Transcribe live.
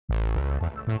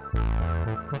Hey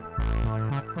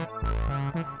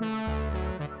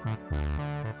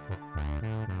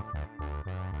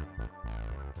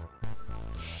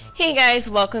guys,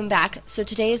 welcome back. So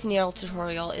today's nail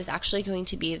tutorial is actually going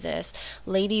to be this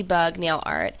ladybug nail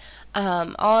art.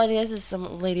 All it is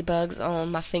some ladybugs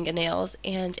on my fingernails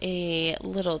and a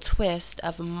little twist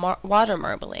of water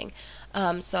marbling.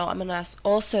 So I'm going to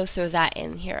also throw that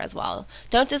in here as well.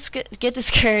 Don't get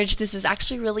discouraged. This is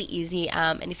actually really easy.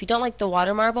 And if you don't like the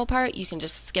water marble part, you can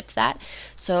just skip that.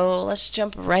 So let's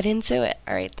jump right into it.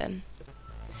 Alright then.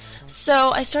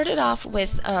 So I started off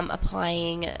with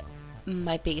applying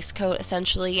my base coat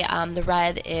essentially. The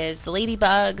red is the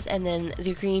ladybugs, and then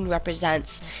the green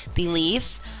represents the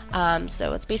leaf.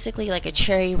 So it's basically like a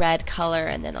cherry red color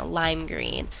and then a lime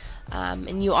green.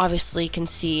 And you obviously can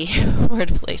see where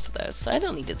to place those, so I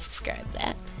don't need to describe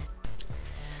that.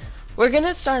 We're going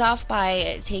to start off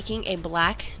by taking a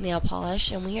black nail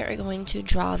polish, and we are going to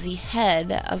draw the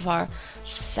head of our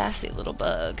sassy little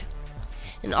bug.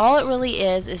 And all it really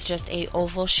is just a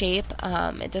oval shape.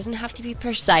 It doesn't have to be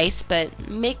precise, but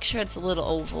make sure it's a little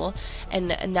oval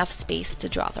and enough space to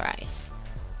draw their eyes.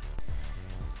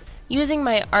 Using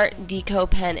my Art Deco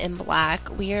pen in black,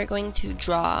 we are going to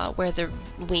draw where the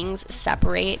wings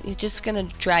separate. You're just going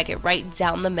to drag it right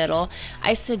down the middle.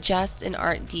 I suggest an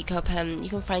Art Deco pen. You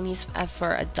can find these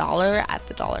for $1 at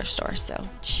the dollar store, so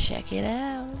check it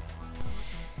out.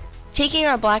 Taking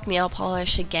our black nail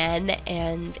polish again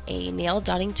and a nail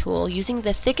dotting tool, using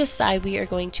the thickest side, we are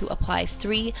going to apply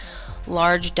 3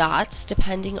 large dots.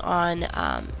 Depending on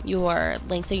your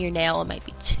length of your nail, it might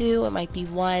be 2, it might be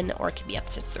 1, or it could be up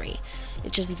to 3.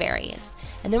 It just varies.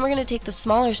 And then we're going to take the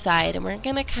smaller side and we're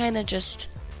going to kind of just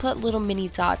put little mini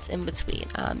dots in between.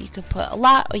 You can put a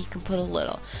lot or you can put a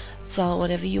little, so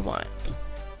whatever you want.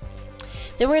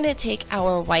 Then we're going to take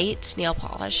our white nail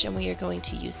polish and we are going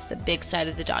to use the big side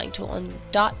of the dotting tool and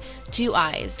dot 2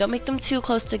 eyes. Don't make them too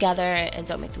close together and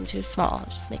don't make them too small.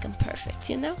 Just make them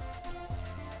perfect, you know?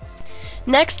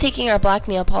 Next, taking our black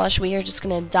nail polish, we are just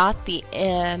going to dot the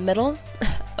middle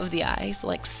of the eyes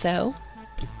like so.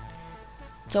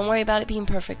 Don't worry about it being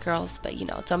perfect, girls, but you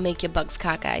know, don't make your bugs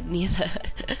cockeyed neither.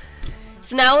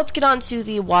 So now let's get on to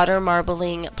the water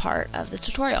marbling part of the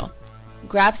tutorial.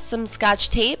 Grab some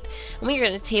scotch tape and we're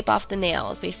going to tape off the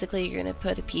nails. Basically, you're going to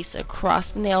put a piece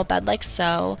across the nail bed like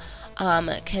so,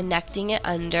 connecting it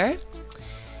under,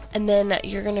 and then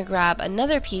you're going to grab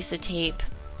another piece of tape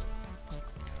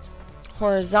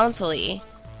horizontally,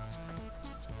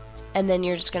 and then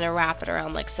you're just going to wrap it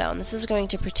around like so. And this is going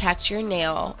to protect your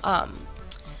nail,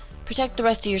 protect the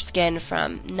rest of your skin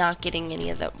from not getting any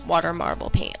of the water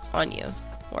marble paint on you,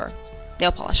 or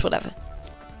nail polish, whatever.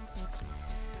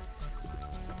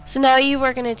 So now you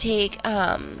are going to take,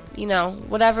 you know,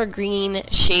 whatever green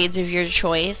shades of your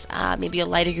choice, maybe a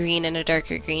lighter green and a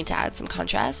darker green to add some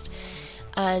contrast.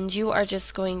 And you are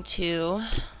just going to,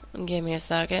 give me a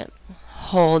second,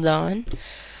 hold on.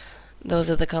 Those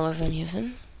are the colors I'm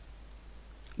using.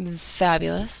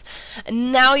 Fabulous.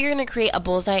 And now you're going to create a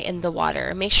bullseye in the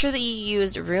water. Make sure that you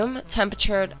used room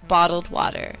temperatured bottled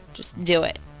water. Just do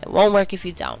it. It won't work if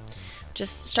you don't.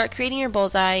 Just start creating your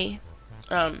bullseye.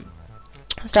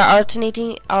 Start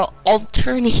alternating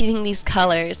these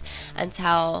colors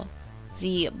until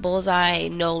the bullseye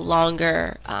no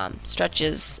longer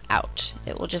stretches out.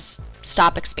 It will just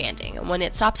stop expanding, and when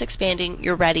it stops expanding,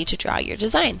 you're ready to draw your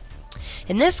design.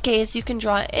 In this case, you can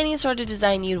draw any sort of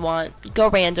design you want, go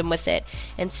random with it,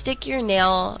 and stick your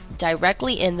nail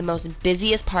directly in the most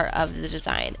busiest part of the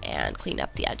design and clean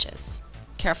up the edges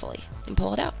carefully and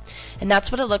pull it out. And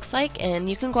that's what it looks like, and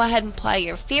you can go ahead and apply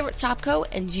your favorite top coat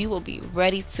and you will be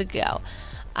ready to go.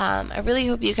 I really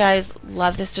hope you guys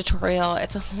love this tutorial.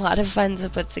 It's a lot of fun to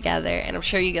put together, and I'm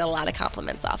sure you get a lot of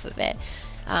compliments off of it.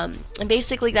 And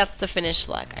basically that's the finished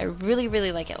look. I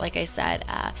really like it. Like I said,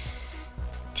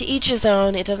 to each his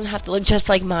own. It doesn't have to look just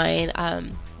like mine.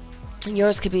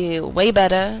 Yours could be way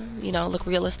better, you know, look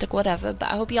realistic, whatever.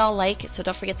 But I hope y'all like it, so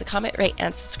don't forget to comment, rate,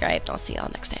 and subscribe. And I'll see y'all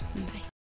next time. Bye.